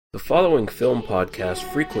The following film podcast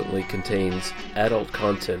frequently contains adult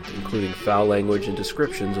content, including foul language and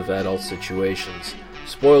descriptions of adult situations.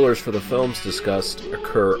 Spoilers for the films discussed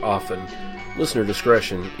occur often. Listener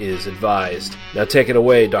discretion is advised. Now take it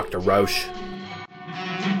away, Dr. Rausch.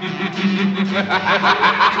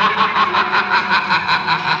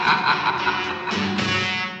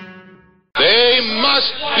 They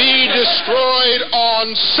must be destroyed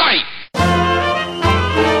on sight.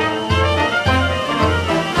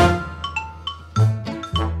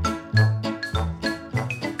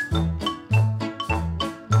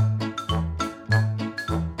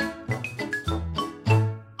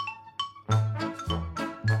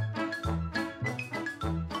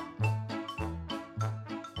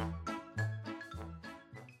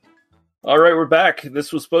 All right, we're back.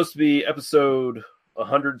 This was supposed to be episode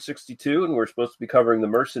 162, and we're supposed to be covering The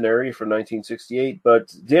Mercenary from 1968,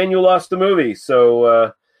 but Daniel lost the movie,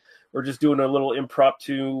 so we're just doing a little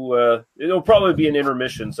impromptu. It'll probably be an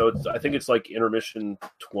intermission, so I think it's like intermission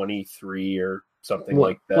 23 or something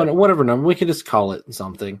like that. Whatever number, we can just call it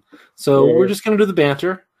something. So We're just going to do the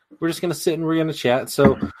banter. We're just going to sit and we're going to chat.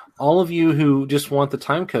 So all of you who just want the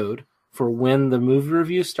time code for when the movie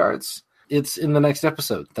review starts, it's in the next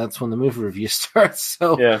episode. That's when the movie review starts.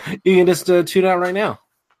 So You can just tune out right now.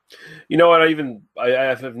 You know what? I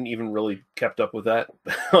haven't even really kept up with that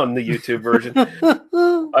on the YouTube version.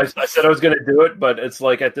 I said I was going to do it, but it's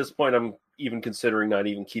like at this point I'm even considering not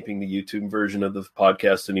even keeping the YouTube version of the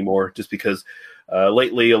podcast anymore, just because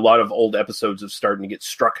lately a lot of old episodes have started to get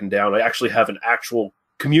struck down. I actually have an actual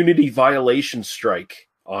community violation strike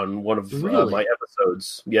on one of my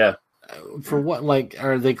episodes. Yeah. For what? Like,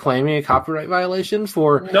 are they claiming a copyright violation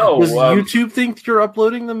for? No. Does YouTube think you're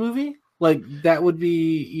uploading the movie? Like, that would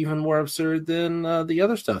be even more absurd than the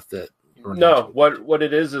other stuff that. No, what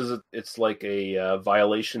it is it's like a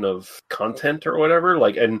violation of content or whatever.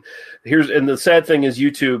 Like, and the sad thing is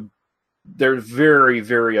YouTube, they're very,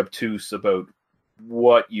 very obtuse about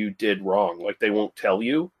what you did wrong. Like, they won't tell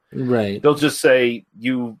you. Right. They'll just say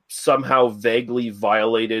you somehow vaguely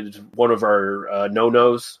violated one of our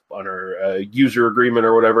no-nos on our user agreement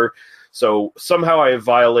or whatever. So somehow I have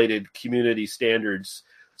violated community standards.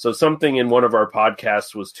 So something in one of our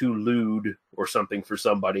podcasts was too lewd or something for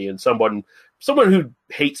somebody, and someone who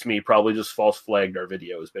hates me probably just false flagged our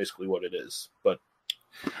video is basically what it is. But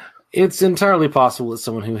it's entirely possible it's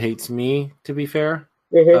someone who hates me, to be fair,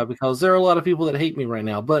 because there are a lot of people that hate me right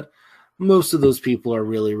now, but most of those people are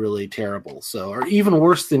really, really terrible. So, or even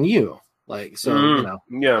worse than you. Like, so, you know.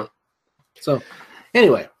 Yeah. So,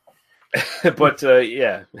 anyway. But,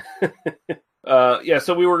 yeah.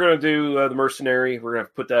 So we were going to do The Mercenary. We're going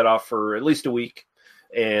to put that off for at least a week.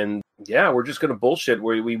 And, yeah, we're just going to bullshit.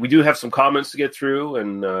 We do have some comments to get through,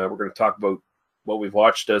 and we're going to talk about what we've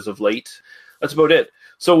watched as of late. That's about it.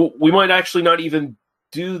 So we might actually not even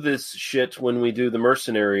do this shit when we do The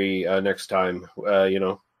Mercenary next time,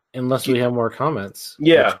 Unless we have more comments.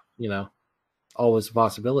 Yeah. Which, always a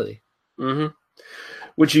possibility. Mm-hmm.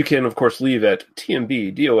 Which you can, of course, leave at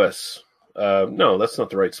TMB DOS. No, that's not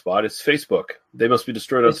the right spot. It's Facebook. They must be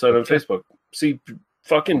destroyed outside on Facebook. See,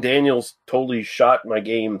 fucking Daniel's totally shot my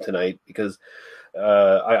game tonight because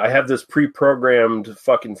I have this pre-programmed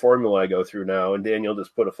fucking formula I go through now, and Daniel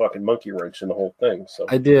just put a fucking monkey wrench in the whole thing. So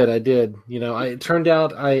I did. It turned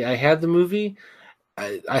out I had the movie.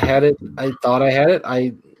 I had it. I thought I had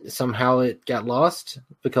it. Somehow it got lost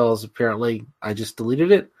because apparently I just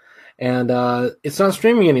deleted it, and it's not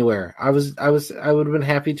streaming anywhere. I would have been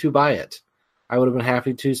happy to buy it. I would have been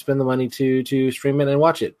happy to spend the money to stream it and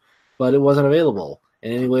watch it, but it wasn't available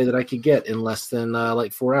in any way that I could get in less than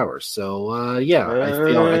 4 hours. So I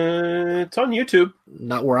feel it's on YouTube,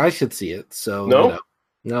 not where I should see it. So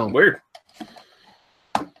no, weird.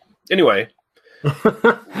 Anyway.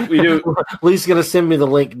 We do. Lee's gonna send me the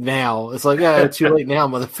link now. It's like, too late now,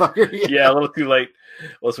 motherfucker. Yeah, a little too late.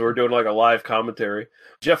 Well, so we're doing like a live commentary.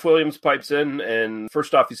 Jeff Williams pipes in, and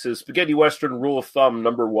first off, he says, "Spaghetti Western rule of thumb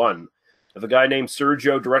number 1: if a guy named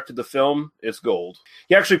Sergio directed the film, it's gold."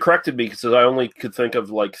 He actually corrected me because I only could think of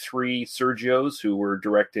like 3 Sergios who were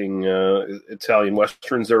directing Italian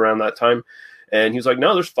westerns around that time, and he was like,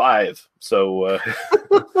 "No, there's 5." So.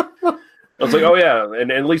 I was like, oh, yeah,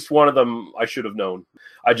 and at least one of them I should have known.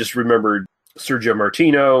 I just remembered Sergio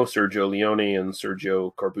Martino, Sergio Leone, and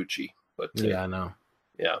Sergio Corbucci. But I know.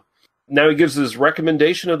 Yeah. Now he gives his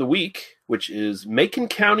recommendation of the week, which is Macon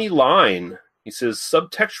County Line. He says,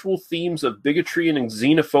 subtextual themes of bigotry and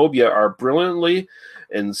xenophobia are brilliantly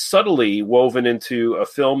and subtly woven into a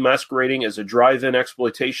film masquerading as a drive-in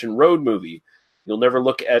exploitation road movie. You'll never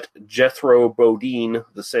look at Jethro Bodine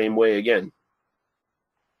the same way again.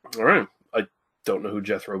 All right. don't know who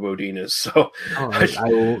Jethro Bodine is. So, I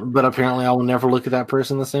will, but apparently I will never look at that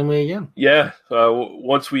person the same way again. yeah.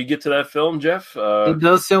 Once we get to that film, Jeff, It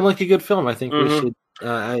does sound like a good film. I think we Mhm. should.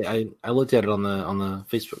 I looked at it on the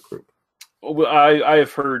Facebook group. I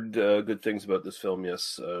have heard good things about this film.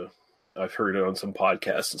 Yes, I've heard it on some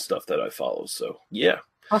podcasts and stuff that I follow. So, yeah.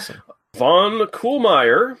 Awesome. Vaughn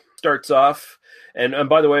Koolmeyer starts off, and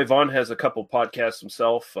by the way, Vaughn has a couple podcasts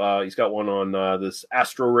himself. He's got one on this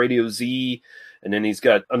Astro Radio Z, and then he's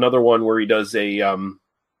got another one where he does a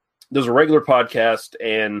regular podcast,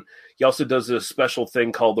 and he also does a special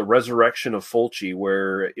thing called the Resurrection of Fulci,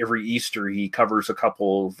 where every Easter he covers a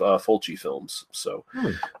couple of Fulci films. So,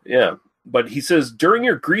 yeah. But he says, during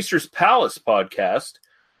your Greaser's Palace podcast,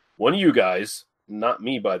 one of you guys, not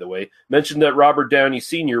me, by the way, mentioned that Robert Downey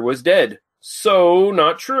Sr. was dead. So,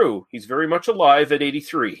 not true. He's very much alive at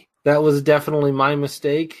 83. That was definitely my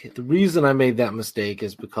mistake. The reason I made that mistake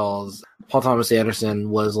is because Paul Thomas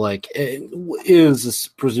Anderson was is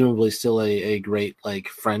presumably still a great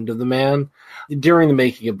friend of the man. During the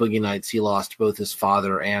making of Boogie Nights, he lost both his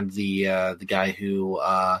father and the guy who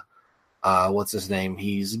what's his name?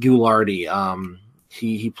 He's Ghoulardi.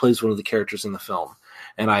 He plays one of the characters in the film.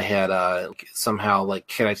 And I had somehow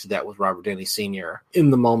connected that with Robert Downey Sr.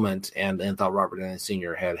 in the moment, and thought Robert Downey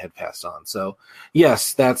Sr. had passed on. So,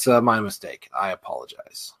 yes, that's my mistake. I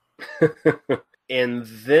apologize. And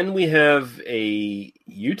then we have a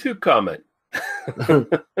YouTube comment.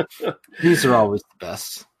 These are always the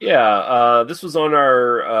best. Yeah, this was on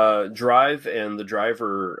our Drive and the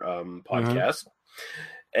Driver podcast.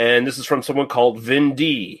 And this is from someone called Vin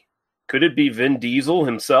D. Could it be Vin Diesel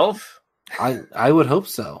himself? I would hope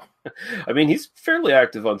so. I mean, he's fairly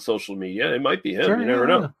active on social media. It might be him. Sure, you never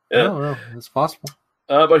know. Yeah. No, it's possible.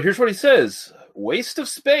 But here's what he says. Waste of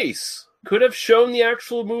space. Could have shown the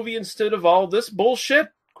actual movie instead of all this bullshit?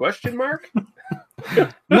 Question mark?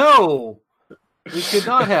 No! We could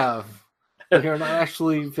not have. We are not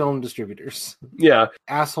actually film distributors. Yeah.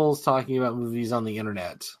 Assholes talking about movies on the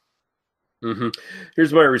internet. Mm-hmm.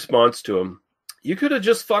 Here's my response to him. You could have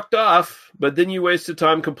just fucked off, but then you wasted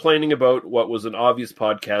time complaining about what was an obvious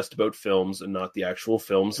podcast about films and not the actual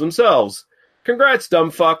films themselves. Congrats, dumb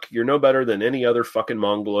fuck. You're no better than any other fucking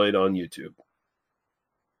mongoloid on YouTube.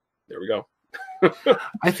 There we go.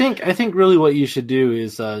 I think really what you should do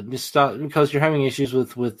is just stop, because you're having issues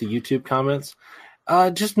with the YouTube comments.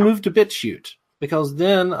 Just move to BitChute, because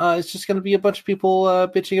then it's just going to be a bunch of people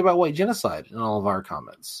bitching about white genocide in all of our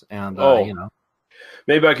comments. And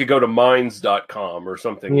maybe I could go to minds.com or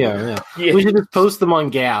something. Yeah. We should just post them on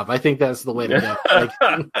Gab. I think that's the way to go.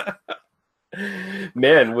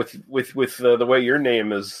 Man, with the way your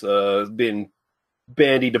name has been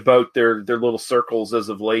bandied about their little circles as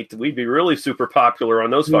of late, we'd be really super popular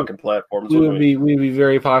on those fucking platforms. We'd be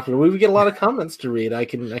very popular. We would get a lot of comments to read. I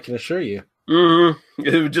can assure you. Mm-hmm.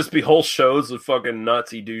 It would just be whole shows of fucking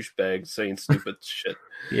Nazi douchebags saying stupid shit.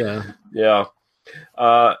 Yeah.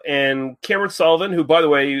 And Cameron Sullivan, who, by the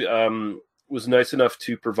way, was nice enough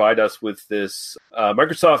to provide us with this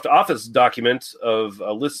Microsoft Office document of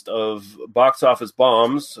a list of box office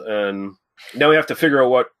bombs. And now we have to figure out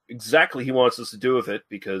what exactly he wants us to do with it,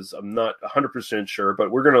 because I'm not 100% sure.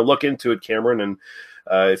 But we're going to look into it, Cameron. And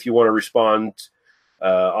if you want to respond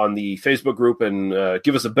on the Facebook group and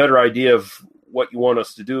give us a better idea of what you want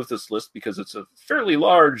us to do with this list, because it's a fairly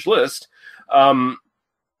large list.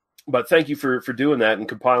 But thank you for doing that and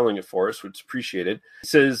compiling it for us, which is appreciated. It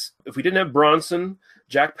says, if we didn't have Bronson,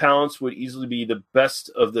 Jack Palance would easily be the best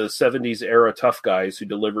of the 70s era tough guys who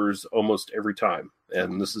delivers almost every time.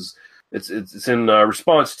 And this is it's in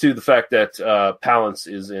response to the fact that Palance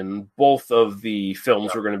is in both of the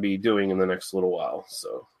films we're going to be doing in the next little while.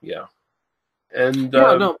 So yeah. And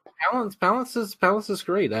Palance is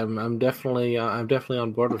great. I'm definitely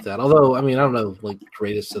on board with that. Although, I mean, I don't know,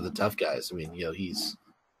 greatest of the tough guys. I mean, he's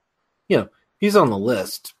on the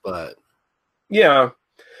list, but yeah,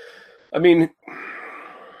 I mean,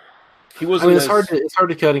 he wasn't. It's hard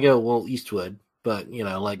to kind of go, well, Eastwood, but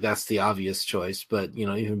that's the obvious choice. But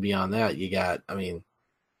even beyond that, you got,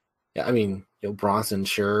 Bronson,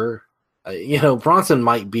 sure. Bronson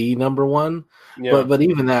might be number one, but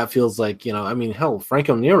even that feels like, hell,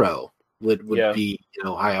 Franco Nero would be,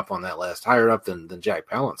 high up on that list, higher up than Jack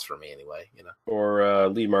Palance for me anyway, Or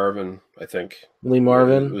Lee Marvin, I think. Lee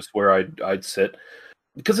Marvin was where I'd sit,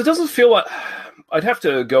 because it doesn't feel like, I'd have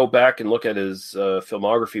to go back and look at his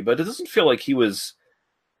filmography, but it doesn't feel like he was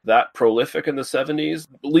that prolific in the 70s,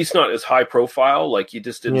 at least not as high profile. Like, you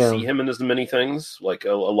just didn't see him in as many things. Like,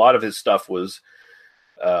 a lot of his stuff was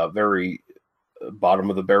very bottom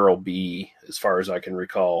of the barrel B, as far as I can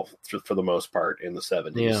recall, for the most part in the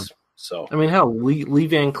 70s. So I mean, hell, Lee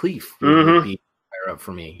Van Cleef would be higher up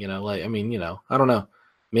for me. You know, like I mean, you know, I don't know,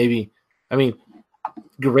 maybe. I mean,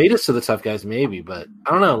 greatest of the tough guys, maybe, but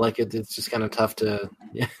I don't know. Like it's just kind of tough to.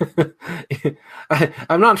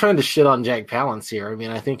 I'm not trying to shit on Jack Palance here. I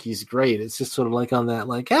mean, I think he's great. It's just sort of like on that,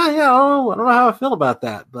 like, yeah, I don't know how I feel about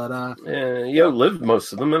that, but you outlived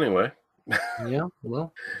most of them anyway. Yeah,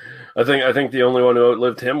 well, I think the only one who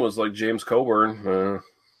outlived him was like James Coburn.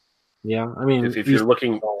 Yeah, I mean, if you're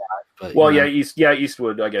looking, but, well,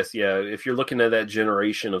 Eastwood, I guess, yeah. If you're looking at that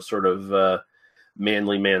generation of sort of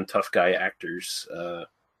manly man, tough guy actors,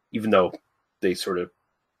 even though they sort of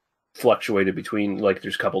fluctuated between, like,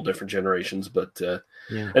 there's a couple different generations, but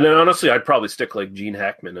and then honestly, I'd probably stick like Gene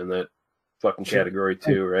Hackman in that fucking category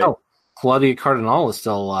too, right? Oh, Claudia Cardinal is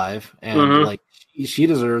still alive, and like she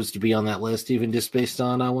deserves to be on that list, even just based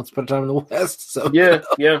on Once Upon a Time in the West. So yeah.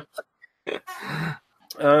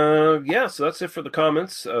 So that's it for the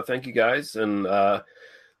comments. Thank you guys, and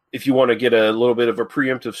if you want to get a little bit of a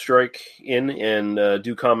preemptive strike in and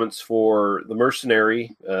do comments for The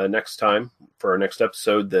Mercenary next time for our next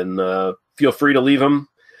episode, then feel free to leave them.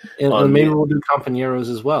 And maybe we'll do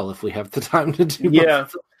Companeros as well if we have the time to do. Yeah,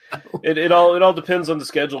 it all depends on the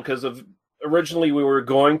schedule, because originally we were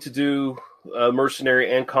going to do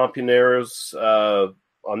Mercenary and Companeros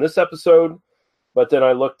on this episode, but then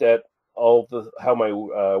I looked at how my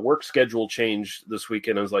work schedule changed this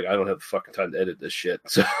weekend. I was like, I don't have the fucking time to edit this shit,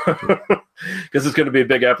 so because it's going to be a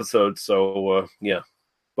big episode. So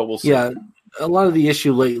but we'll see. Yeah, a lot of the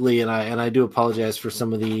issue lately, and I do apologize for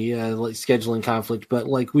some of the like scheduling conflict, but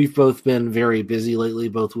like we've both been very busy lately,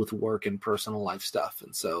 both with work and personal life stuff,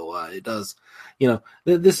 and so it does, you know,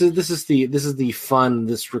 this is the fun.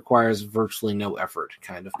 This requires virtually no effort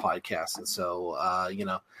kind of podcast, and so you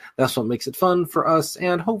know, that's what makes it fun for us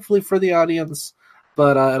and hopefully for the audience.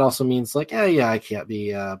 But it also means like, I can't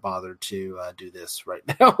be bothered to do this right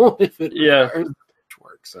now if it requires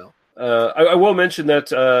work. So. I will mention that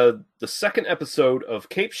the second episode of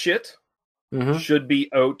Cape Shit should be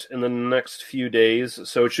out in the next few days.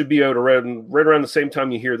 So it should be out right around the same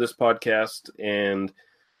time you hear this podcast. And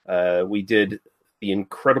we did The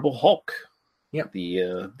Incredible Hulk. Yeah.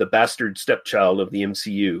 The bastard stepchild of the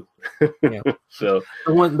MCU. Yeah. So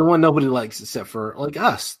the one nobody likes except for like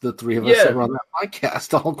us, the three of us that were on that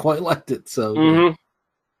podcast, all quite liked it. So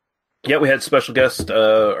yeah, we had special guest,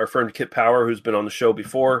 our friend Kit Power, who's been on the show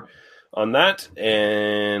before on that,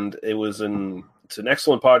 and it's an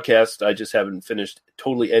excellent podcast. I just haven't finished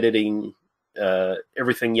totally editing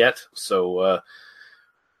everything yet, so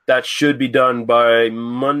that should be done by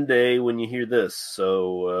Monday when you hear this.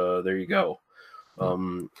 So there you go.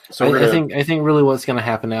 So I think really what's going to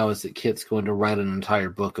happen now is that Kit's going to write an entire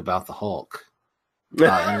book about the Hulk.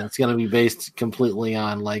 And it's going to be based completely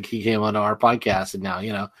on like he came onto our podcast, and now,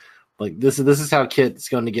 you know, like this is how Kit's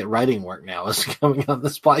going to get writing work now, is coming on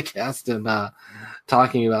this podcast and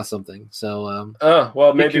talking about something. So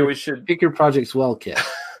well, maybe we should pick your projects well, Kit.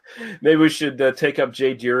 Maybe we should take up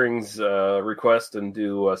Jay Deering's request and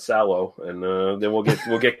do Sallow, and then we'll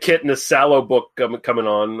get Kit in a Sallow book coming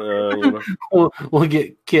on. You know. We'll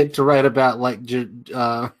get Kit to write about like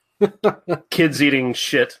kids eating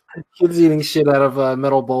shit. Kids eating shit out of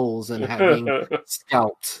metal bowls and having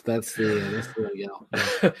scalped. That's the way to go.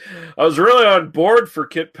 Yeah. I was really on board for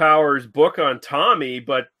Kit Power's book on Tommy,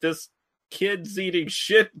 but this kids eating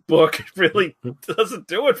shit book really doesn't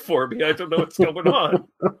do it for me. I don't know what's going on.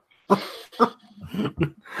 I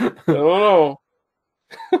don't know.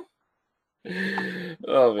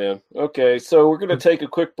 Oh man. Okay, so we're gonna take a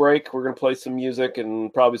quick break. We're gonna play some music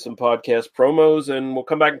and probably some podcast promos, and we'll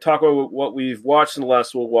come back and talk about what we've watched in the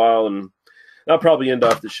last little while, and that'll probably end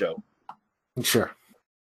off the show. Sure.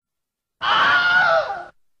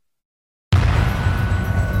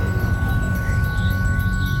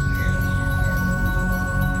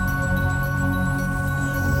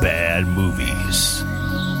 Bad movies.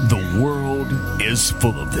 The world is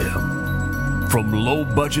full of them. From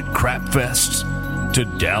low-budget crap fests to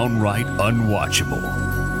downright unwatchable.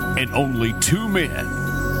 And only two men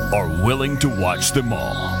are willing to watch them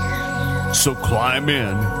all. So climb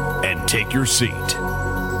in and take your seat.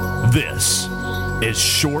 This is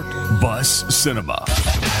Short Bus Cinema.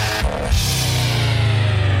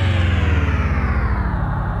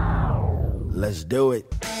 Let's do it.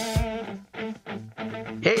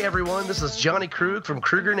 Hey everyone, this is Johnny Krug from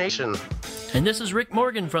Kruger Nation. And this is Rick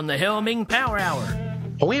Morgan from the Helming Power Hour.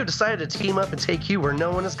 And we have decided to team up and take you where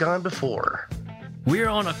no one has gone before. We're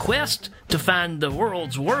on a quest to find the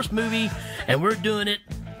world's worst movie, and we're doing it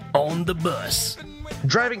on the bus.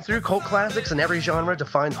 Driving through cult classics in every genre to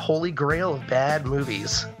find holy grail of bad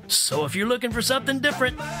movies. So if you're looking for something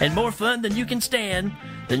different and more fun than you can stand,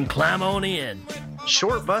 then climb on in.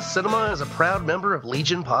 Short Bus Cinema is a proud member of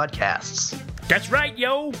Legion Podcasts. That's right,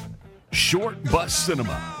 yo! Short Bus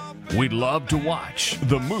Cinema. We love to watch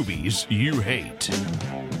the movies you hate.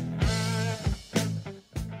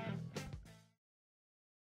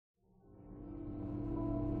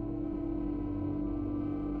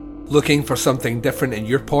 Looking for something different in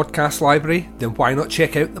your podcast library? Then why not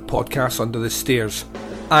check out the Podcast Under the Stairs?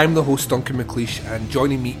 I'm the host, Duncan McLeish, and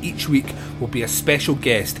joining me each week will be a special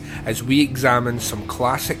guest as we examine some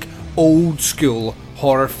classic, old-school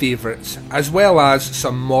horror favourites, as well as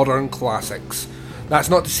some modern classics. That's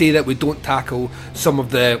not to say that we don't tackle some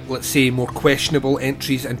of the, let's say, more questionable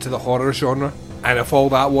entries into the horror genre. And if all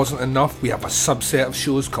that wasn't enough, we have a subset of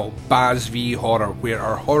shows called Baz v Horror, where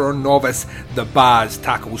our horror novice, the Baz,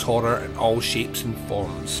 tackles horror in all shapes and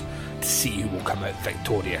forms to see who will come out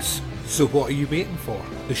victorious. So what are you waiting for?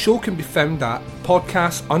 The show can be found at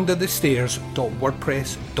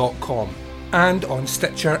podcastunderthestairs.wordpress.com and on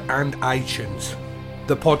Stitcher and iTunes.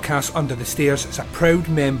 The Podcast Under the Stairs is a proud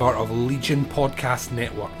member of Legion Podcast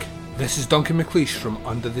Network. This is Duncan McLeish from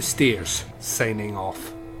Under the Stairs, signing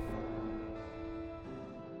off.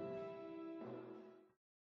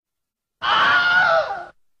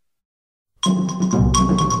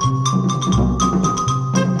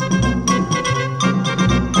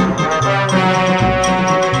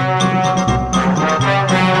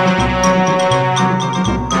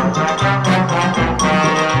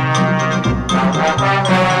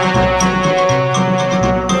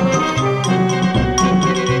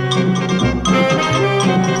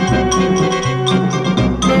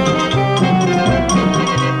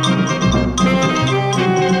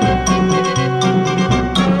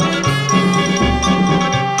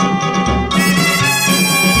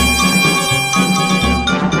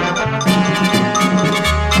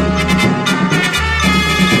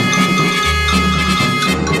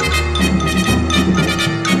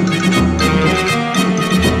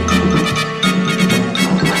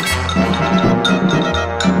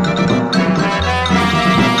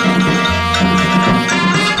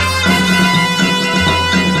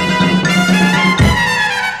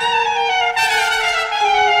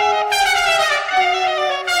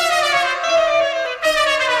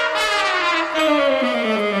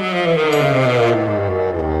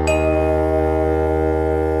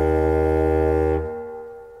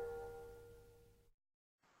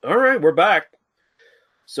 We're back.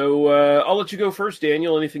 So I'll let you go first,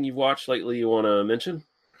 Daniel. Anything you've watched lately you want to mention?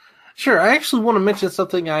 Sure. I actually want to mention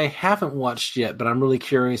something I haven't watched yet, but I'm really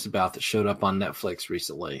curious about that showed up on Netflix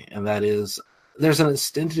recently. And that is, there's an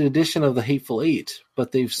extended edition of The Hateful Eight,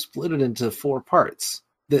 but they've split it into 4 parts.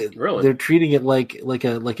 Really? They're treating it like a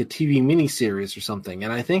TV miniseries or something.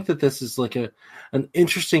 And I think that this is like an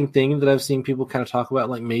interesting thing that I've seen people kind of talk about,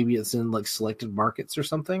 like maybe it's in like selected markets or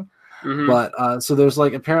something. Mm-hmm. But so there's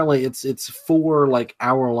like, apparently it's 4 like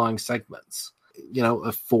hour-long segments, you know,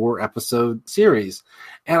 a 4-episode series.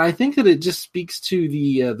 And I think that it just speaks to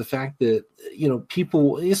the fact that, you know,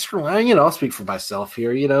 people, I'll speak for myself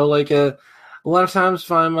here, you know, like a lot of times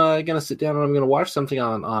if I'm going to sit down and I'm going to watch something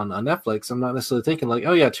on Netflix, I'm not necessarily thinking like,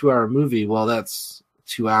 oh yeah, 2-hour movie. Well, that's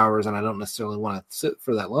 2 hours and I don't necessarily want to sit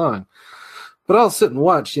for that long, but I'll sit and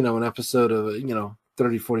watch, you know, an episode of, you know,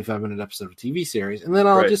 30, 45-minute episode of a TV series. And then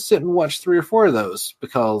I'll just sit and watch 3 or 4 of those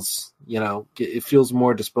because, you know, it feels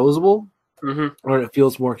more disposable or it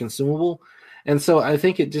feels more consumable. And so I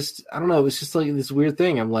think it just, I don't know, it's just like this weird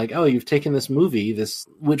thing. I'm like, oh, you've taken this movie,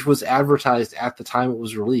 which was advertised at the time it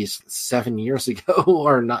was released 7 years ago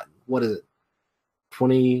or not. What is it?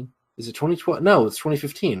 2012? No, it's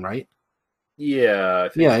 2015, right? Yeah. I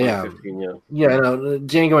think 2015, yeah. Yeah, no,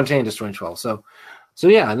 Django Unchained is 2012. So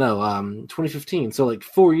yeah, no, 2015. So like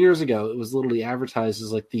 4 years ago, it was literally advertised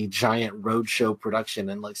as like the giant roadshow production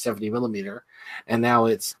in like 70 millimeter. And now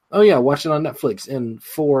it's, oh yeah, watch it on Netflix in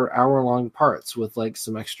 4 hour-long parts with like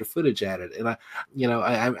some extra footage added. And I'm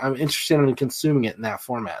interested in consuming it in that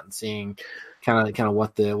format and seeing kind of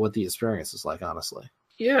what the experience is like, honestly.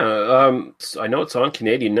 Yeah, I know it's on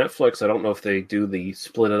Canadian Netflix. I don't know if they do the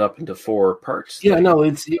split it up into 4 parts. Yeah, no,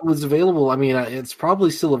 it was available. I mean, it's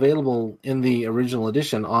probably still available in the original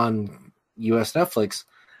edition on US Netflix.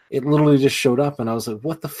 It literally just showed up, and I was like,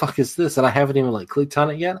 "What the fuck is this?" And I haven't even like clicked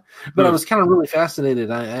on it yet. But I was kind of really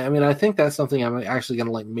fascinated. I mean, I think that's something I'm actually going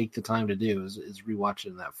to like make the time to do is rewatch it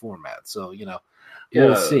in that format. So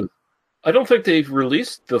we'll see. I don't think they've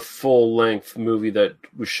released the full-length movie that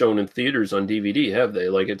was shown in theaters on DVD, have they?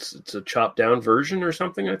 Like, it's a chopped-down version or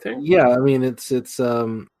something, I think? Yeah, I mean, it's I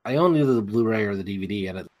own either the Blu-ray or the DVD,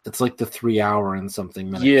 and it's like the 3-hour and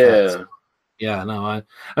something minute Yeah. cut. Yeah, no, I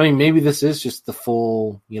mean, maybe this is just the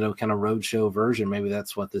full, kind of roadshow version. Maybe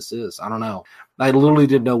that's what this is. I don't know. I literally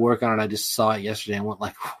did no work on it. I just saw it yesterday and went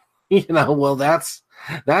like, well, that's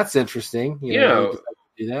interesting. Yeah.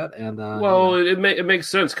 Do that, and it makes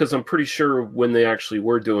sense because I'm pretty sure when they actually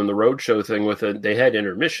were doing the roadshow thing with it, they had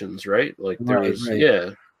intermissions, right? Like there was, right. yeah.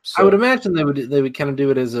 So, I would imagine they would kind of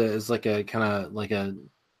do it as like a kind of like a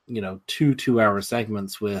 2-hour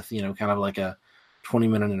segments with kind of like a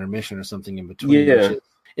 20-minute intermission or something in between. Yeah,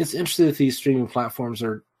 it's interesting that these streaming platforms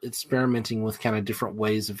are experimenting with kind of different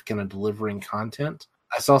ways of kind of delivering content.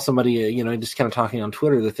 I saw somebody just kind of talking on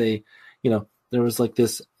Twitter that they there was like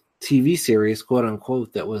this TV series, quote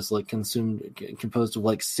unquote, that was like composed of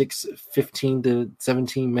like 6 15 to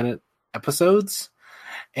 17 minute episodes.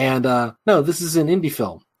 And no, this is an indie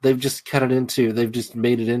film. They've just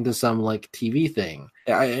made it into some like TV thing.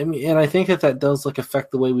 I mean, and I think that does like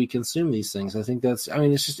affect the way we consume these things. I think it's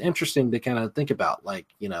just interesting to kind of think about, like,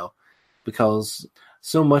 because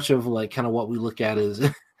so much of like kind of what we look at is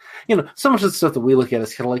so much of the stuff that we look at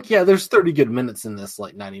is kind of like, yeah, there's 30 good minutes in this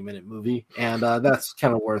like 90-minute movie, and that's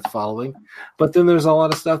kind of worth following. But then there's a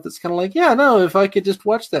lot of stuff that's kind of like, yeah, no, if I could just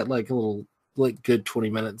watch that like a little like good 20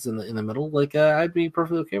 minutes in the middle, like I'd be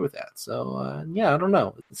perfectly okay with that. So yeah, I don't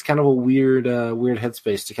know. It's kind of a weird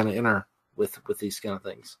headspace to kind of enter with these kind of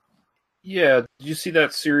things. Yeah, did you see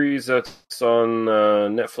that series that's on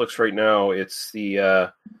Netflix right now? It's the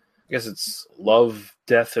I guess it's Love,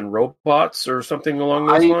 Death, and Robots or something along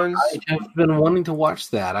those lines. I have been wanting to watch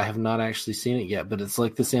that. I have not actually seen it yet, but it's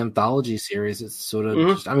like this anthology series. It's sort of,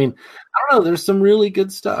 just, I don't know. There's some really good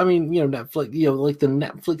stuff. I mean, Netflix, like the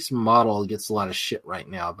Netflix model gets a lot of shit right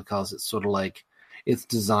now because it's sort of like it's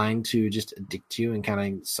designed to just addict you and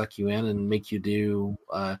kind of suck you in and make you do,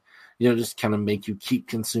 just kind of make you keep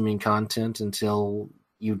consuming content until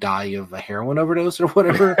you die of a heroin overdose or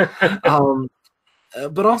whatever.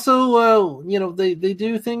 But also, they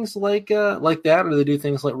do things like that, or they do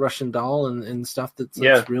things like Russian Doll and stuff that's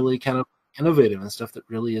really kind of innovative and stuff that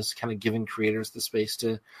really is kind of giving creators the space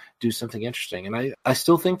to do something interesting. And I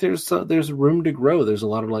still think there's room to grow. There's a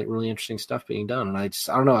lot of like really interesting stuff being done. And I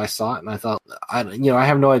don't know. I saw it and I thought, I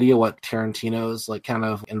have no idea what Tarantino's like kind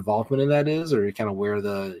of involvement in that is, or kind of where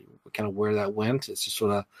that went. It's just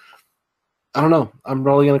sort of, I don't know. I'm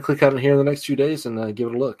probably going to click on it here in the next few days and give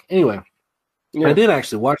it a look. Anyway. Yeah. I did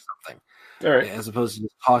actually watch something, all right, as opposed to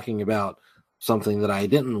just talking about something that I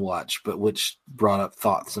didn't watch, but which brought up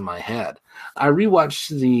thoughts in my head. I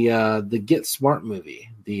rewatched the Get Smart movie,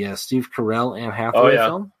 the Steve Carell and Hathaway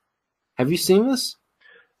film. Have you seen this?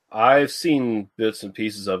 I've seen bits and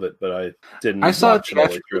pieces of it, but I didn't. I saw it all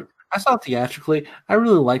the way through. I saw it theatrically. I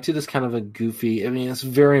really liked it as kind of a goofy. I mean, it's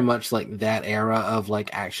very much like that era of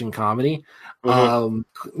like action comedy.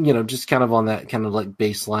 Mm-hmm. Just kind of on that kind of like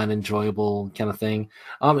baseline, enjoyable kind of thing.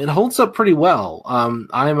 It holds up pretty well.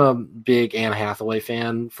 I'm a big Anne Hathaway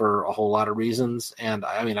fan for a whole lot of reasons, and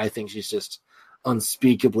I think she's just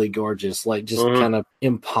unspeakably gorgeous, like just kind of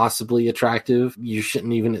impossibly attractive. You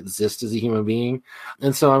shouldn't even exist as a human being,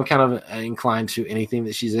 and so I'm kind of inclined to anything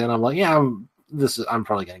that she's in. I'm like, yeah, I'm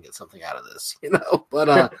probably going to get something out of this,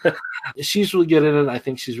 but she's really good in it. I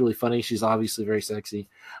think she's really funny. She's obviously very sexy.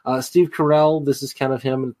 Steve Carell, this is kind of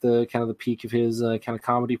him at the peak of his kind of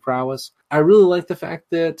comedy prowess. I really like the fact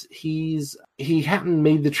that he hadn't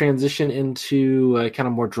made the transition into a kind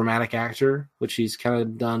of more dramatic actor, which he's kind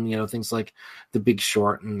of done, things like The Big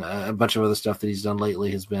Short and a bunch of other stuff that he's done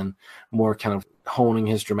lately has been more kind of honing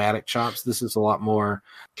his dramatic chops. This is a lot more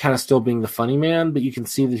kind of still being the funny man, but you can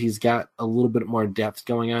see that he's got a little bit more depth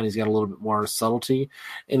going on. He's got a little bit more subtlety,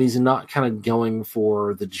 and he's not kind of going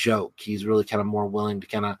for the joke. He's really kind of more willing to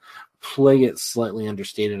kind of play it slightly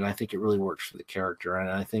understated, and I think it really works for the character. And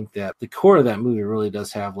I think that the core of that movie really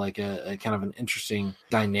does have like a kind of an interesting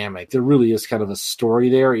dynamic. There really is kind of a story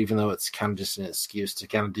there, even though it's kind of just an excuse to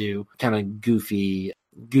kind of do kind of goofy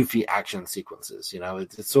action sequences.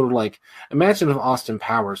 It's sort of like, imagine if Austin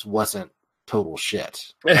Powers wasn't total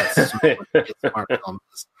shit. That's Smart film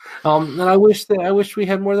is. And I wish we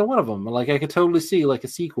had more than one of them. Like, I could totally see like a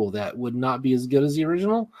sequel that would not be as good as the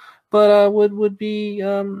original, but would be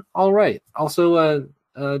all right. Also,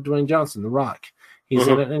 Dwayne Johnson, The Rock, he's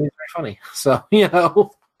in it and he's very funny. So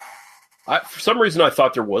for some reason I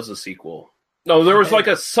thought there was a sequel. No, there was like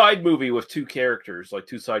a side movie with two characters, like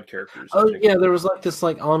two side characters. Oh yeah, there was like this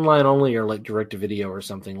like online only or like direct to video or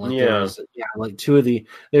something. Like there was, like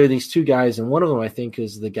there are these two guys, and one of them I think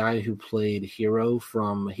is the guy who played Hero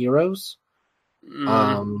from Heroes.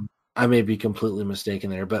 I may be completely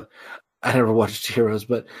mistaken there, but I never watched Heroes.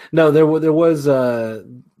 But no, there was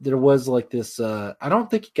like this. I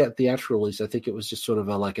don't think it got theatrical release. I think it was just sort of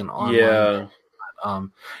like an online.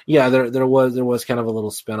 There was kind of a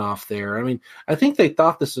little spinoff there. I mean, I think they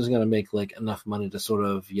thought this was going to make like enough money to sort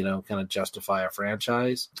of, kind of justify a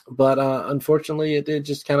franchise, but unfortunately, it did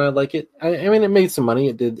just kind of like it. I mean, it made some money.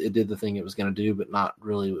 It did the thing it was going to do, but not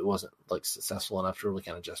really. It wasn't like successful enough to really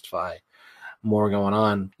kind of justify more going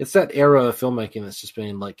on. It's that era of filmmaking that's just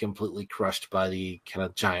been like completely crushed by the kind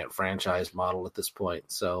of giant franchise model at this point.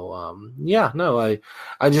 So I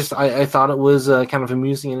thought it was kind of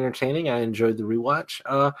amusing and entertaining. I enjoyed the rewatch.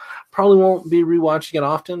 Probably won't be rewatching it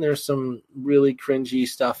often. There's some really cringy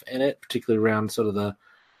stuff in it, particularly around sort of the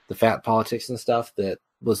fat politics and stuff that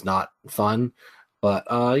was not fun. But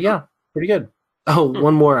pretty good. Oh,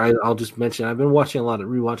 one more I'll just mention. I've been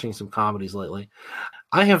rewatching some comedies lately.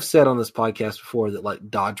 I have said on this podcast before that like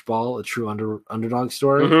Dodgeball, a true underdog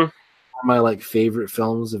story, are my like favorite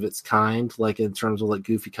films of its kind, like in terms of like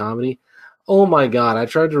goofy comedy. Oh my God. I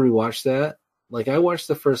tried to rewatch that. Like I watched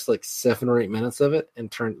the first like 7 or 8 minutes of it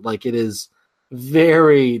and turned like it is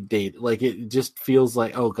very dated. Like it just feels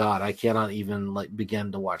like, oh God, I cannot even like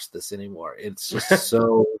begin to watch this anymore. It's just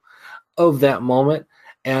so of that moment.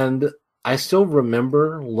 And I still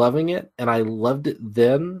remember loving it, and I loved it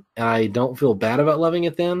then, and I don't feel bad about loving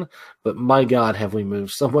it then, but my God, have we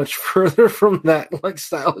moved so much further from that like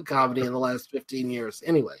style of comedy in the last 15 years.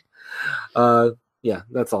 Anyway,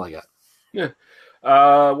 that's all I got. Yeah.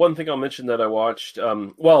 One thing I'll mention that I watched,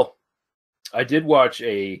 I did watch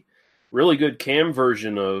a really good cam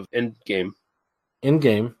version of Endgame.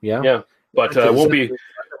 Endgame, yeah. Yeah, but it won't be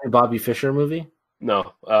a Bobby Fischer movie?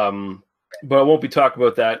 No, but I won't be talking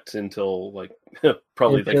about that until like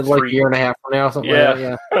probably like a year and a half from now, something like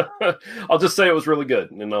that. Yeah. I'll just say it was really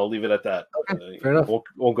good, and I'll leave it at that. Okay, fair enough.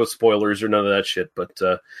 Won't go spoilers or none of that shit. But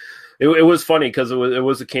it was funny because it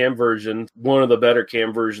was a cam version, one of the better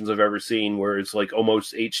cam versions I've ever seen, where it's like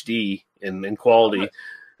almost HD in quality,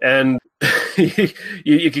 and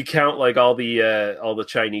you could count like all the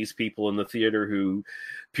Chinese people in the theater who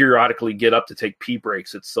periodically get up to take pee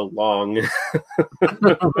breaks. It's so long.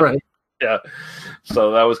 Right. Yeah,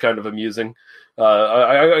 so that was kind of amusing.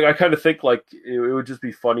 I kind of think like it would just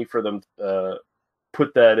be funny for them to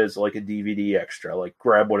put that as like a DVD extra, like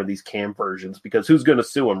grab one of these cam versions, because who's going to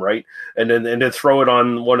sue them, right? And then throw it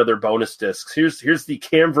on one of their bonus discs. Here's the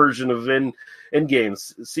cam version of Endgame.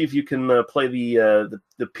 See if you can play the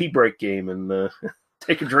pee break game and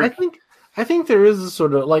take a drink. I think there is a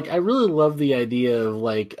sort of like, I really love the idea of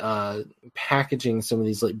like packaging some of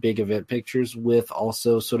these like big event pictures with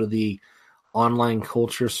also sort of the online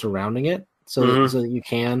culture surrounding it. So that you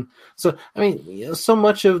can. So, I mean, so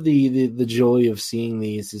much of the joy of seeing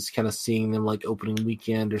these is kind of seeing them like opening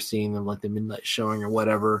weekend or seeing them like the midnight showing or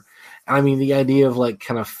whatever. And I mean, the idea of like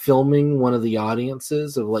kind of filming one of the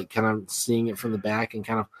audiences, of like kind of seeing it from the back and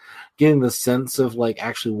kind of getting the sense of like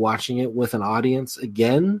actually watching it with an audience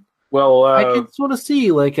again. Well, I can sort of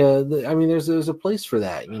see like there's a place for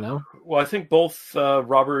that, Well, I think both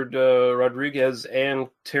Robert Rodriguez and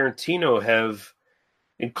Tarantino have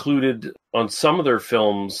included on some of their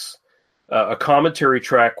films a commentary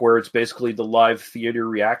track where it's basically the live theater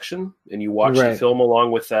reaction, and you watch the film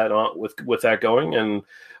along with that with that going. And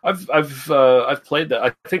I've played that.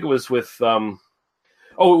 I think it was with it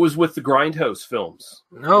was with the Grindhouse films.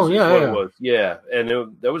 Oh yeah, and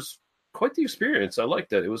that was quite the experience. I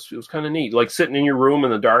liked it. It was kind of neat, like sitting in your room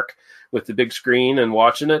in the dark with the big screen and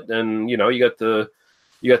watching it, and you got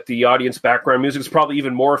the audience background music. It's probably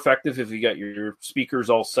even more effective if you got your speakers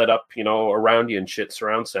all set up, around you and shit,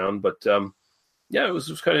 surround sound. But it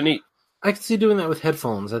was kind of neat. I could see doing that with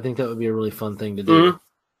headphones. I think that would be a really fun thing to do.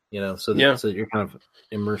 So that you're kind of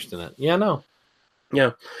immersed in it. Yeah, no.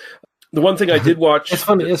 Yeah. The one thing I did watch... It's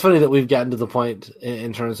funny that we've gotten to the point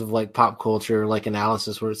in terms of like pop culture, like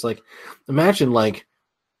analysis, where it's like, imagine like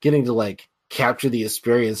getting to like capture the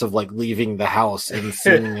experience of like leaving the house and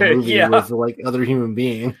seeing a movie with like other human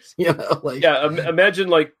beings. Imagine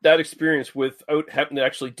like that experience without having to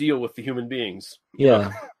actually deal with the human beings.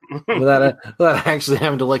 Yeah. without actually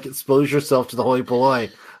having to like expose yourself to the hoi polloi.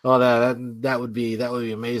 Oh, that would be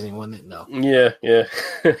amazing, wouldn't it? No. Yeah.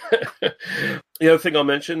 The other thing I'll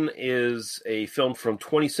mention is a film from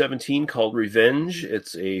 2017 called Revenge.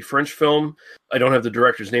 It's a French film. I don't have the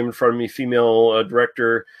director's name in front of me. Female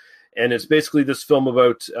director. And it's basically this film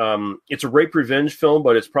about, it's a rape revenge film,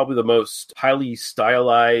 but it's probably the most highly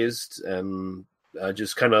stylized and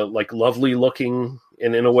just kind of like lovely looking,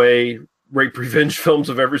 and in a way, rape revenge films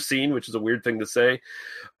I've ever seen, which is a weird thing to say.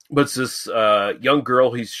 But it's this young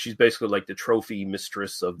girl. She's basically like the trophy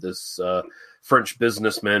mistress of this French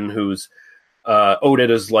businessman who's owed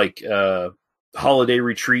it as like holiday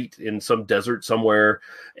retreat in some desert somewhere,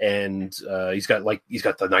 and he's got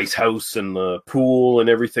the nice house and the pool and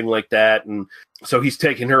everything like that, and so he's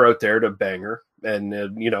taking her out there to bang her, and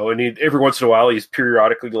every once in a while he's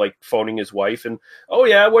periodically like phoning his wife and, oh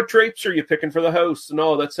yeah, what drapes are you picking for the house, and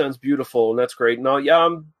oh, that sounds beautiful and that's great, and oh yeah,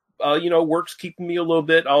 I'm work's keeping me a little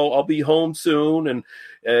bit, I'll be home soon, and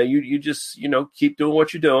you just keep doing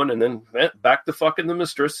what you're doing, and then back to fucking the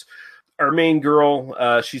mistress. Our main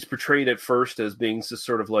girl, she's portrayed at first as being just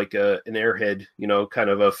sort of like an airhead,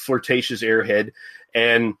 kind of a flirtatious airhead.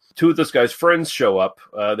 And two of this guy's friends show up.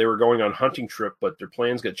 They were going on a hunting trip, but their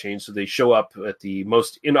plans got changed. So they show up at the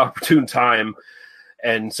most inopportune time.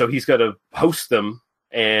 And so he's got to host them.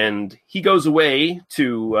 And he goes away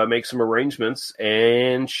to make some arrangements.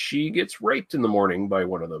 And she gets raped in the morning by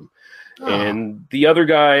one of them. Oh. And the other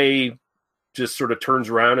guy just sort of turns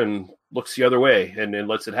around and looks the other way and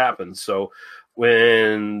lets it happen. So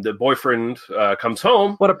when the boyfriend comes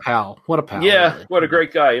home, what a pal! Yeah, really. What a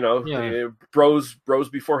great guy! Bros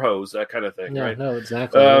before hoes, that kind of thing. Yeah, right? No,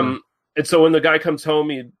 exactly. And so when the guy comes home,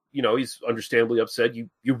 he's understandably upset. You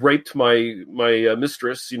raped my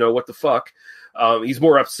mistress. What the fuck? He's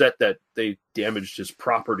more upset that they damaged his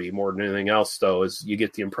property more than anything else, though, as you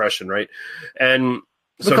get the impression, right? And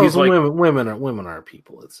so because he's like, women are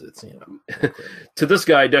people. It's to this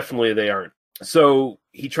guy, definitely they aren't. So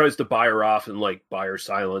he tries to buy her off and like buy her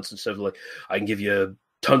silence instead of like, I can give you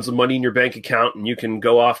tons of money in your bank account and you can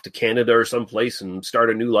go off to Canada or someplace and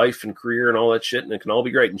start a new life and career and all that shit, and it can all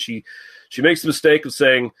be great. And she makes the mistake of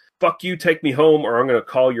saying, fuck you, take me home, or I'm going to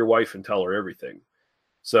call your wife and tell her everything.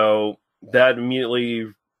 So that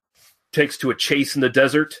immediately takes to a chase in the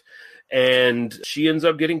desert. And she ends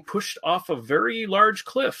up getting pushed off a very large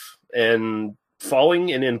cliff and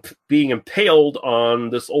falling and being impaled on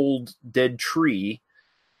this old dead tree.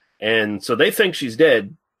 And so they think she's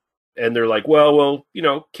dead. And they're like, well,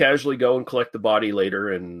 we'll, casually go and collect the body later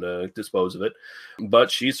and dispose of it.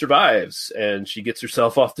 But she survives and she gets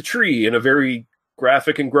herself off the tree in a very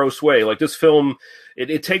graphic and gross way. Like this film,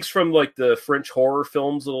 it takes from like the French horror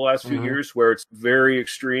films of the last few years, where it's very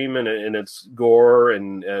extreme and its gore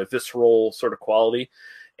and visceral sort of quality.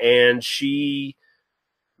 And she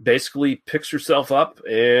basically picks herself up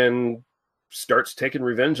and starts taking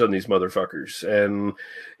revenge on these motherfuckers, and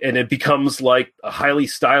it becomes like a highly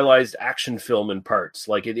stylized action film in parts.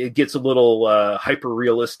 Like it gets a little hyper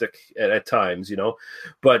realistic at times,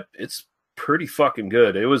 but it's pretty fucking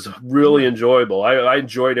good. It was really enjoyable. I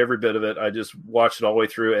enjoyed every bit of it. I just watched it all the way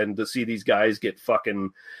through, and to see these guys get fucking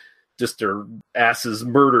just their asses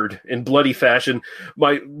murdered in bloody fashion.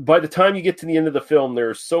 By the time you get to the end of the film,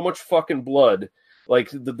 there's so much fucking blood. Like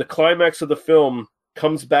the climax of the film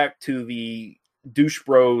comes back to the douche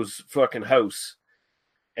bros fucking house,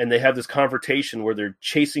 and they have this confrontation where they're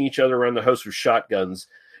chasing each other around the house with shotguns,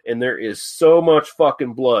 and there is so much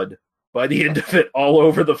fucking blood by the end of it all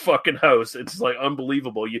over the fucking house. It's like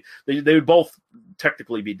unbelievable. They would both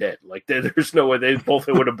technically be dead. Like there's no way they both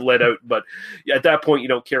would have bled out, but at that point you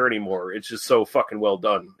don't care anymore. It's just so fucking well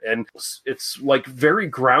done. And it's like very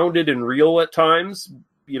grounded and real at times,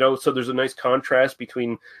 so there's a nice contrast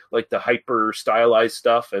between like the hyper stylized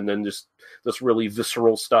stuff and then just this really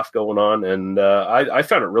visceral stuff going on. And I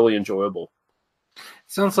found it really enjoyable.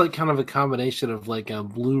 Sounds like kind of a combination of like a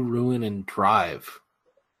Blue Ruin and Drive.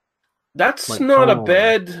 That's like not a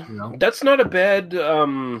bad. That's not a bad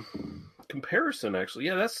comparison, actually.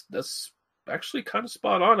 Yeah, that's actually kind of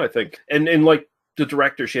spot on, I think. And like the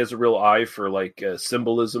director, she has a real eye for like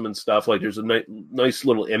symbolism and stuff. Like there's a nice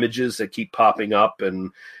little images that keep popping up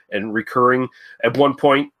and recurring. At one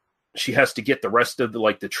point, she has to get the rest of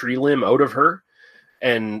the tree limb out of her,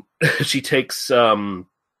 and she takes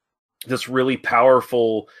this really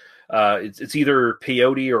powerful. It's either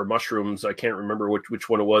peyote or mushrooms. I can't remember which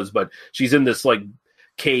one it was, but she's in this like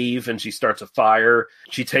cave and she starts a fire.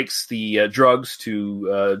 She takes the drugs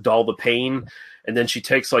to dull the pain, and then she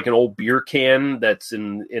takes like an old beer can that's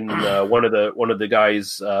in one of the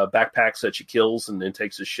guys' backpacks that she kills and then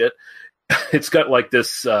takes his shit. It's got like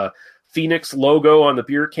this Phoenix logo on the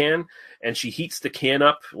beer can, and she heats the can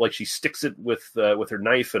up, like she sticks it with her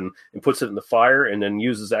knife and puts it in the fire, and then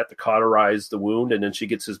uses that to cauterize the wound, and then she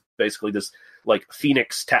gets basically this like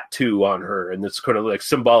Phoenix tattoo on her, and it's kind of like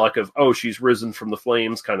symbolic of, oh, she's risen from the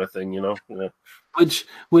flames kind of thing, you know. Yeah.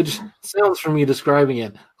 Which sounds, from you describing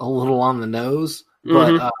it, a little on the nose,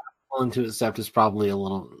 but willing to accept is probably a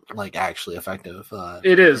little like actually effective.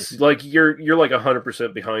 It is like you're like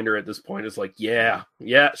 100% behind her at this point. It's like, yeah,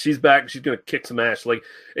 she's back. She's gonna kick some ass. Like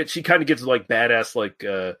she kind of gets like badass, like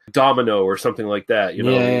Domino or something like that, you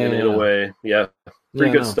know, in a way. Yeah,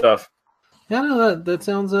 pretty good stuff. Yeah, no, that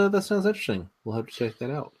sounds interesting. We'll have to check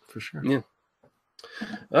that out for sure. Yeah.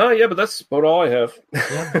 Yeah, but that's about all I have.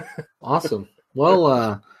 Yeah. Awesome.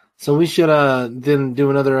 Well, so we should then do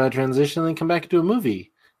another transition and then come back and do a movie.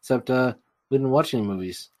 Except we didn't watch any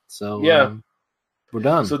movies, so yeah, we're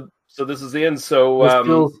done. So this is the end.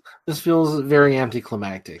 So this feels very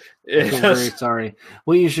anticlimactic. I'm very sorry.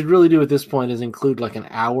 What you should really do at this point is include like an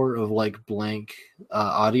hour of like blank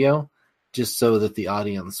audio, just so that the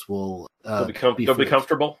audience will they'll be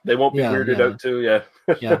comfortable. They won't be weirded out too. Yeah,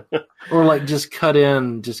 yeah. Or like just cut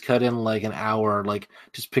in like an hour. Like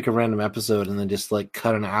just pick a random episode and then just like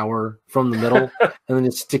cut an hour from the middle, and then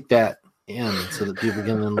just stick that in so that people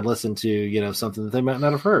can then listen to, you know, something that they might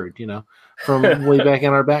not have heard, you know, from way back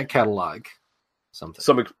in our back catalog.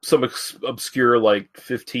 Something some obscure like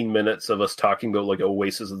 15 minutes of us talking about like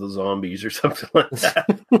Oasis of the Zombies or something like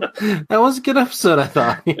that. That was a good episode, I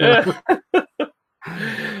thought. You know?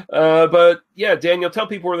 But yeah, Daniel, tell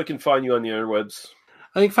people where they can find you on the interwebs.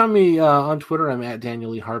 You can find me on Twitter. I'm at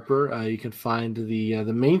Daniel E. Harper. You can find the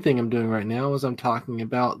main thing I'm doing right now is I'm talking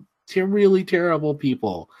about really terrible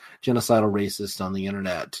people, genocidal racists on the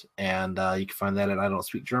internet, and you can find that at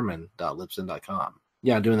idon'tspeakgerman.libsyn.com.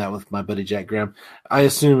 Yeah, I'm doing that with my buddy Jack Graham. I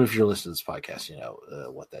assume if you're listening to this podcast, you know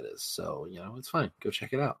what that is, so you know it's fine. Go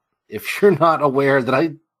check it out if you're not aware that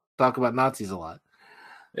I talk about Nazis a lot.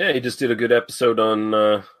 Yeah, he just did a good episode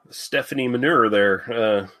on Stephanie Manure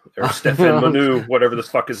there, or Stefan Manu, whatever the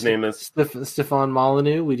fuck his name is. Stefan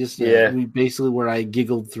Molyneux. We just, we basically, where I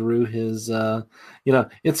giggled through his, you know,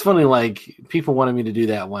 it's funny, like, people wanted me to do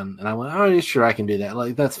that one, and I went, oh, sure, I can do that.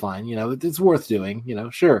 Like, that's fine, you know, it's worth doing, you know,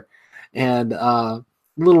 sure. And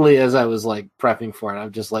literally, as I was, like, prepping for it,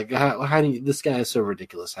 I'm just like, how do you, this guy is so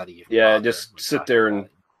ridiculous, how do you? Yeah, just sit there and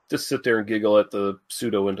giggle at the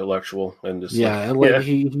pseudo intellectual and just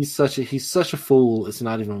he's such a fool. It's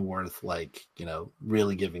not even worth like, you know,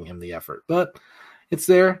 really giving him the effort, but it's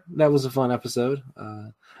there. That was a fun episode.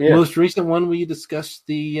 Most recent one, we discussed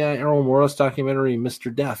the Errol Morris documentary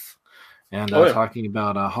Mr. Death, and talking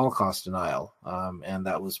about Holocaust denial, and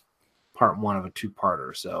that was part one of a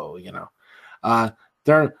two-parter. So you know,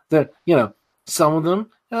 they're you know, some of them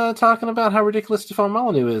talking about how ridiculous Stefan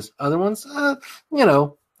Molyneux is, other ones you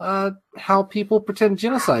know, how people pretend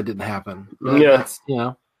genocide didn't happen. That's, you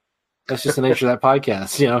know, that's just the nature of that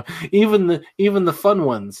podcast. You know, even the fun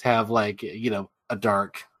ones have like, you know, a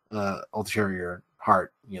dark ulterior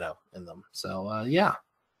heart, you know, in them. So yeah.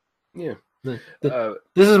 This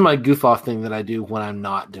is my goof off thing that I do when I'm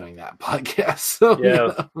not doing that podcast. So yeah, you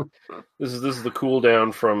know. This is the cool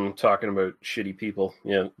down from talking about shitty people.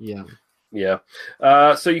 Yeah.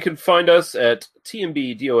 So you can find us at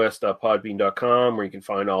tmbdos.podbean.com, where you can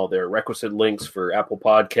find all their requisite links for Apple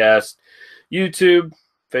Podcasts, YouTube,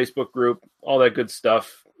 Facebook group, all that good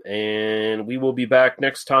stuff. And we will be back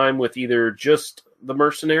next time with either just The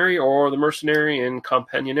Mercenary or The Mercenary and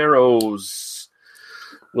Compañeros.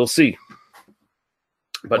 We'll see.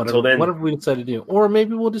 But until then, whatever we decide to do, or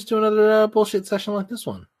maybe we'll just do another bullshit session like this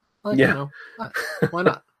one. Like, you know, why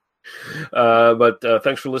not? But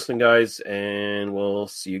thanks for listening, guys, and we'll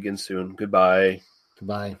see you again soon. Goodbye.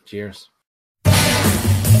 Cheers.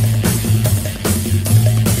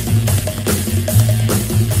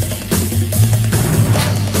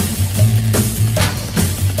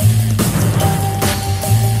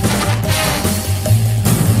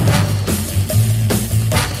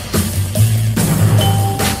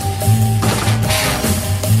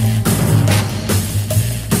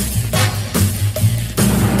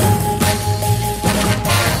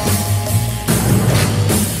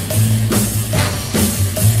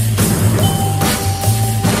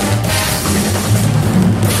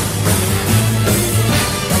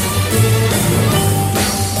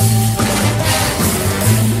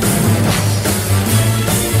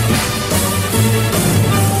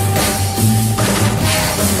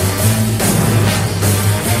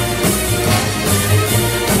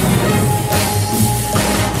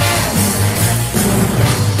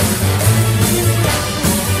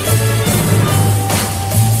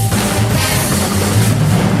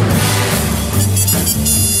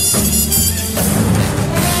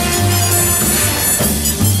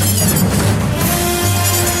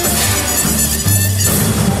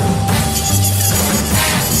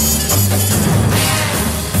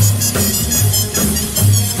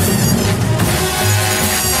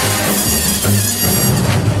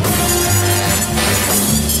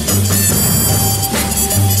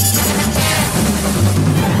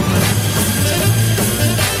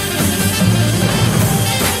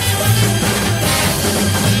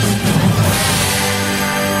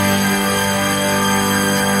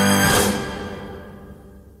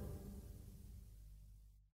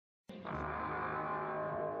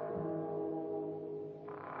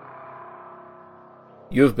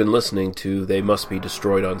 You have been listening to They Must Be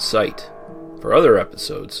Destroyed on Sight. For other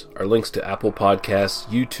episodes, our links to Apple Podcasts,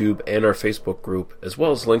 YouTube, and our Facebook group, as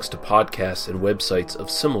well as links to podcasts and websites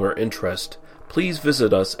of similar interest, please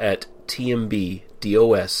visit us at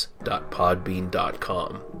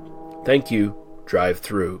tmbdos.podbean.com. Thank you. Drive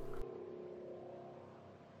through.